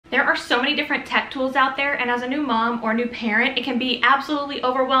There are so many different tech tools out there, and as a new mom or new parent, it can be absolutely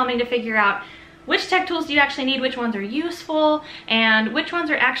overwhelming to figure out which tech tools do you actually need, which ones are useful, and which ones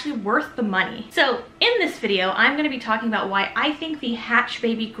are actually worth the money. So in this video, I'm going to be talking about why I think the Hatch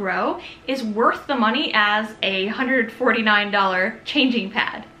Baby Grow is worth the money as a $149 changing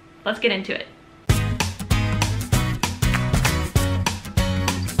pad. Let's get into it.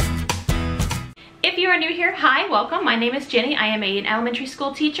 If you are new here, hi, welcome. My name is Jenny. I am an elementary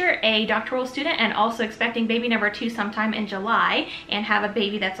school teacher, a doctoral student, and also expecting baby number 2 sometime in July, and have a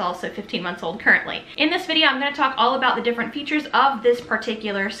baby that's also 15 months old currently. In this video, I'm going to talk all about the different features of this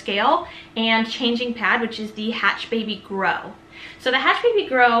particular scale and changing pad, which is the Hatch Baby Grow. So the Hatch Baby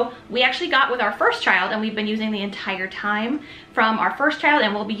Grow, we actually got with our first child, and we've been using the entire time from our first child,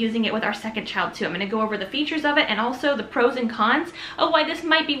 and we'll be using it with our second child too. I'm going to go over the features of it and also the pros and cons of why this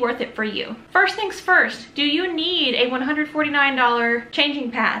might be worth it for you. First things first, do you need a $149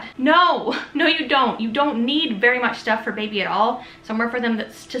 changing pad? No, you don't. You don't need very much stuff for baby at all. Somewhere for them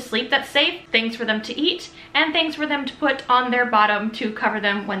to sleep that's safe, things for them to eat, and things for them to put on their bottom to cover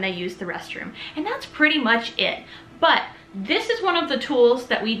them when they use the restroom. And that's pretty much it. But this is one of the tools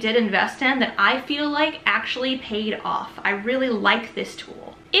that we did invest in that I feel like actually paid off. I really like this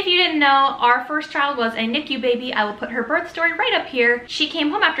tool. If you didn't know, our first child was a NICU baby. I will put her birth story right up here. She came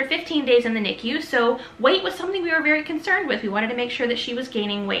home after 15 days in the NICU, so weight was something we were very concerned with. We wanted to make sure that she was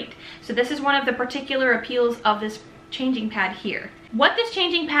gaining weight. So this is one of the particular appeals of this changing pad here. What this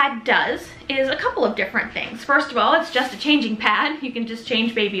changing pad does is a couple of different things. First of all, it's just a changing pad. You can just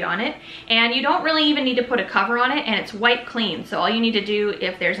change baby on it, and you don't really even need to put a cover on it, and it's wipe clean. So all you need to do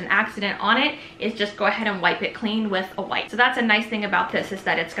if there's an accident on it is just go ahead and wipe it clean with a wipe. So that's a nice thing about this, is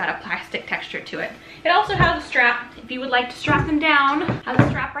that it's got a plastic texture to it. It also has a strap. If you would like to strap them down, has a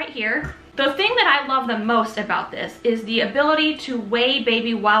strap right here. The thing that I love the most about this is the ability to weigh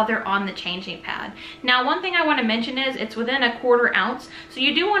baby while they're on the changing pad. Now, one thing I want to mention is it's within a 1/4 ounce, so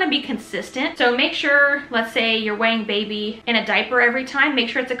you do want to be consistent. So make sure, let's say you're weighing baby in a diaper every time, make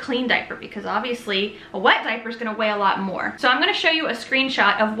sure it's a clean diaper, because obviously a wet diaper is going to weigh a lot more. So I'm going to show you a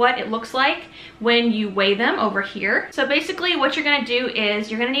screenshot of what it looks like when you weigh them over here. So basically what you're going to do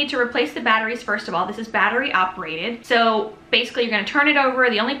is you're going to need to replace the batteries first of all. This is battery operated. So basically you're going to turn it over.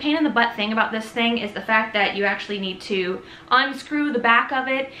 The only pain in the butt thing about this thing is the fact that you actually need to unscrew the back of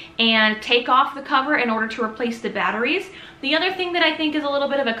it and take off the cover in order to replace the batteries. The other thing that I think is a little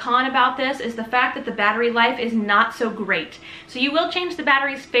bit of a con about this is the fact that the battery life is not so great. So you will change the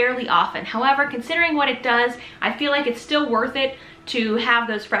batteries fairly often. However, considering what it does, I feel like it's still worth it to have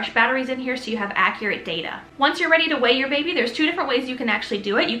those fresh batteries in here so you have accurate data. Once you're ready to weigh your baby, there's 2 different ways you can actually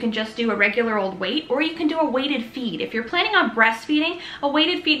do it. You can just do a regular old weight, or you can do a weighted feed. If you're planning on breastfeeding, a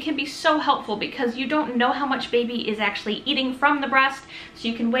weighted feed can be so helpful because you don't know how much baby is actually eating from the breast. So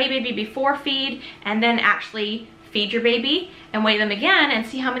you can weigh baby before feed and then actually feed your baby and weigh them again and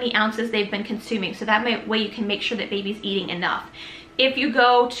see how many ounces they've been consuming. So that way you can make sure that baby's eating enough. If you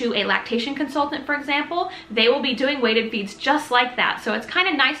go to a lactation consultant, for example, they will be doing weighted feeds just like that. So it's kind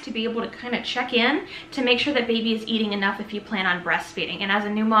of nice to be able to kind of check in to make sure that baby is eating enough if you plan on breastfeeding. And as a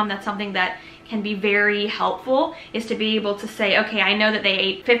new mom, that's something that can be very helpful, is to be able to say, okay, I know that they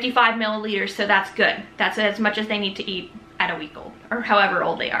ate 55 milliliters, so that's good. That's as much as they need to eat at a week old, or however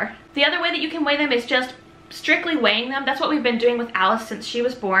old they are. The other way that you can weigh them is just strictly weighing them. That's what we've been doing with Alice since she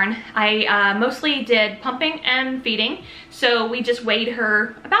was born. I mostly did pumping and feeding, so we just weighed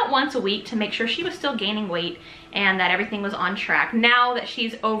her about once a week to make sure she was still gaining weight and that everything was on track. Now that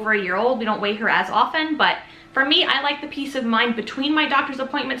she's over a year old, we don't weigh her as often, but for me, I like the peace of mind between my doctor's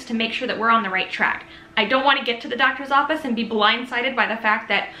appointments to make sure that we're on the right track. I don't want to get to the doctor's office and be blindsided by the fact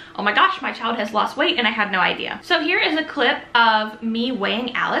that, oh my gosh, my child has lost weight and I had no idea. So here is a clip of me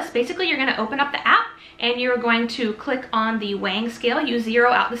weighing Alice. Basically, you're going to open up the app and you're going to click on the weighing scale. You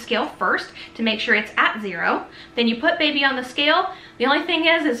zero out the scale first to make sure it's at 0. Then you put baby on the scale. The only thing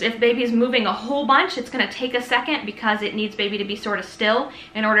is if baby is moving a whole bunch, it's going to take a second because it needs baby to be sort of still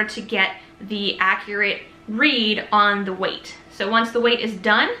in order to get the accurate read on the weight. So once the weight is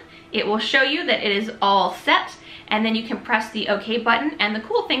done, it will show you that it is all set, and then you can press the OK button. And the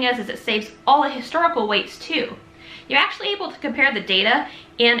cool thing is it saves all the historical weights too. You're actually able to compare the data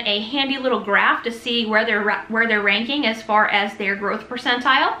in a handy little graph to see where they're ranking as far as their growth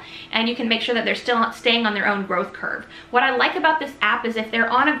percentile, and you can make sure that they're still staying on their own growth curve. What I like about this app is if they're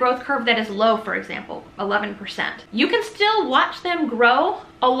on a growth curve that is low, for example, 11%, you can still watch them grow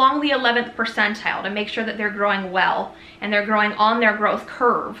along the 11th percentile to make sure that they're growing well and they're growing on their growth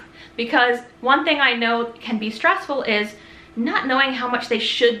curve. Because one thing I know can be stressful is not knowing how much they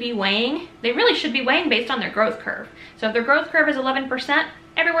should be weighing. They really should be weighing based on their growth curve. So if their growth curve is 11%,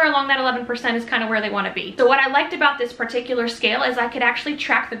 everywhere along that 11% is kind of where they want to be. So what I liked about this particular scale is I could actually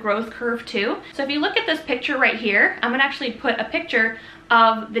track the growth curve too. So if you look at this picture right here, I'm gonna actually put a picture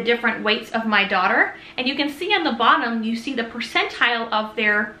of the different weights of my daughter, and you can see on the bottom you see the percentile of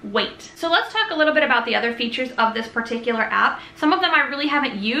their weight. So let's talk a little bit about the other features of this particular app. Some of them I really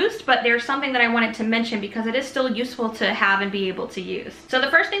haven't used, but there's something that I wanted to mention because it is still useful to have and be able to use. So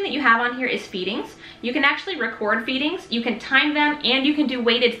the first thing that you have on here is feedings. You can actually record feedings, you can time them, and you can do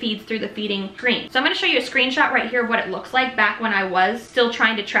weighted feeds through the feeding screen. So I'm going to show you a screenshot right here of what it looks like back when I was still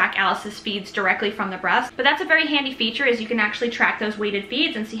trying to track Alice's feeds directly from the breast. But that's a very handy feature, is you can actually track those weighted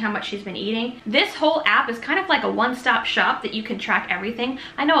feeds and see how much she's been eating. This whole app is kind of like a one-stop shop that you can track everything.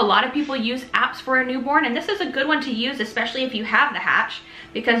 I know a lot of people use apps for a newborn, and this is a good one to use, especially if you have the hatch,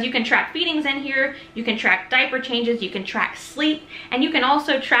 because you can track feedings in here, you can track diaper changes, you can track sleep, and you can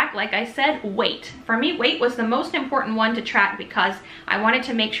also track, like I said, weight. For me, weight was the most important one to track because I wanted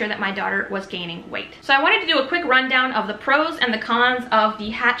to make sure that my daughter was gaining weight. So I wanted to do a quick rundown of the pros and the cons of the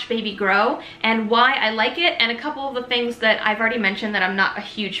Hatch Baby Grow and why I like it, and a couple of the things that I've already mentioned that I'm not a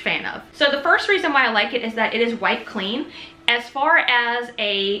huge fan of. So the first reason why I like it is that it is wipe clean. As far as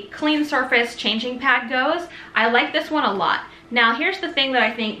a clean surface changing pad goes, I like this one a lot. Now here's the thing that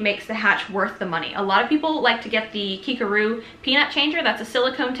I think makes the Hatch worth the money. A lot of people like to get the Kikaroo peanut changer. That's a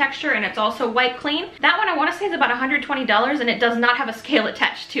silicone texture and it's also wipe clean. That one I want to say is about $120 and it does not have a scale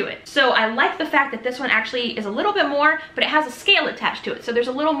attached to it. So I like the fact that this one actually is a little bit more, but it has a scale attached to it. So there's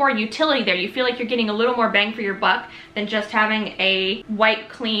a little more utility there. You feel like you're getting a little more bang for your buck than just having a wipe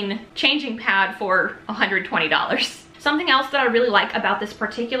clean changing pad for $120. Something else that I really like about this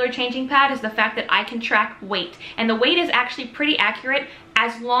particular changing pad is the fact that I can track weight. And the weight is actually pretty accurate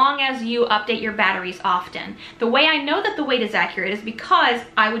as long as you update your batteries often. The way I know that the weight is accurate is because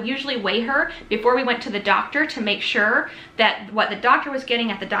I would usually weigh her before we went to the doctor to make sure that what the doctor was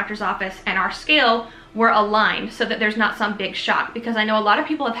getting at the doctor's office and our scale were aligned so that there's not some big shock. Because I know a lot of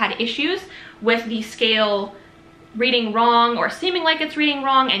people have had issues with the scale reading wrong or seeming like it's reading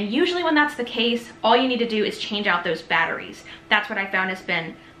wrong, and usually when that's the case, all you need to do is change out those batteries. That's what I found has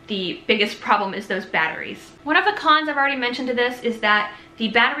been the biggest problem, is those batteries. One of the cons I've already mentioned to this is that the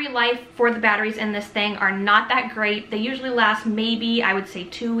battery life for the batteries in this thing are not that great. They usually last maybe, I would say,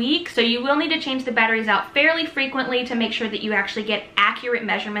 2 weeks. So you will need to change the batteries out fairly frequently to make sure that you actually get accurate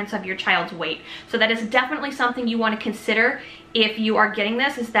measurements of your child's weight. So that is definitely something you want to consider if you are getting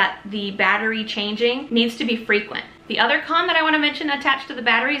this, is that the battery changing needs to be frequent. The other con that I want to mention attached to the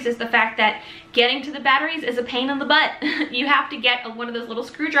batteries is the fact that getting to the batteries is a pain in the butt. You have to get one of those little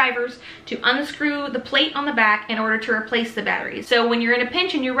screwdrivers to unscrew the plate on the back in order to replace the batteries. So when you're in a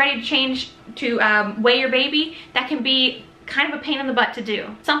pinch and you're ready to change to weigh your baby, that can be kind of a pain in the butt to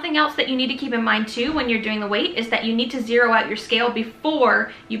do. Something else that you need to keep in mind too when you're doing the weight is that you need to zero out your scale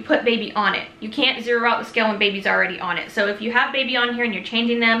before you put baby on it. You can't zero out the scale when baby's already on it. So if you have baby on here and you're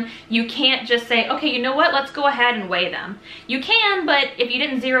changing them, you can't just say, okay, you know what, let's go ahead and weigh them. You can, but if you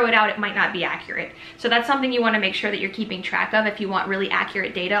didn't zero it out, it might not be accurate. So that's something you want to make sure that you're keeping track of if you want really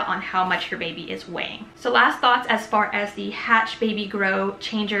accurate data on how much your baby is weighing. So last thoughts as far as the Hatch Baby Grow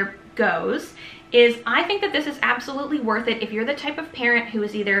changer goes is I think that this is absolutely worth it if you're the type of parent who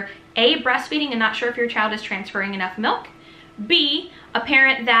is either A, breastfeeding and not sure if your child is transferring enough milk, B, a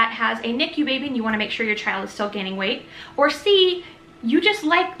parent that has a NICU baby and you want to make sure your child is still gaining weight, or C, you just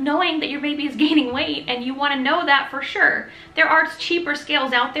like knowing that your baby is gaining weight and you want to know that for sure. There are cheaper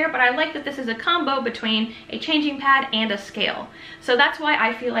scales out there, but I like that this is a combo between a changing pad and a scale. So that's why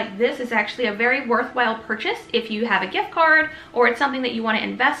I feel like this is actually a very worthwhile purchase if you have a gift card or it's something that you want to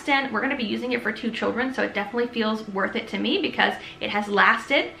invest in. We're going to be using it for 2 children, so it definitely feels worth it to me because it has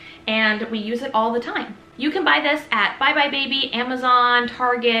lasted and we use it all the time. You can buy this at buybuy BABY, Amazon,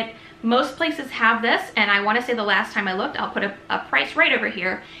 Target. Most places have this, and I want to say the last time I looked, I'll put a price right over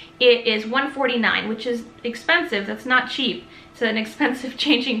here, it is $149, which is expensive. That's not cheap. It's an expensive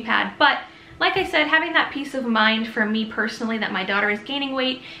changing pad, but like I said, having that peace of mind for me personally that my daughter is gaining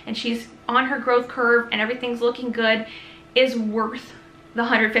weight and she's on her growth curve and everything's looking good is worth the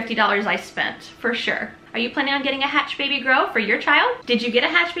 $150 I spent, for sure. Are you planning on getting a Hatch Baby Grow for your child? Did you get a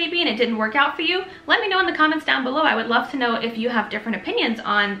Hatch Baby and it didn't work out for you? Let me know in the comments down below. I would love to know if you have different opinions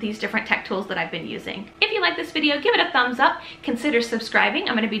on these different tech tools that I've been using. If you like this video, give it a thumbs up. Consider subscribing.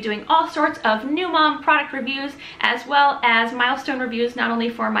 I'm going to be doing all sorts of new mom product reviews as well as milestone reviews, not only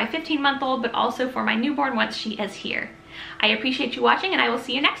for my 15-month-old, but also for my newborn once she is here. I appreciate you watching and I will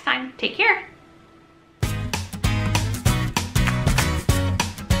see you next time. Take care.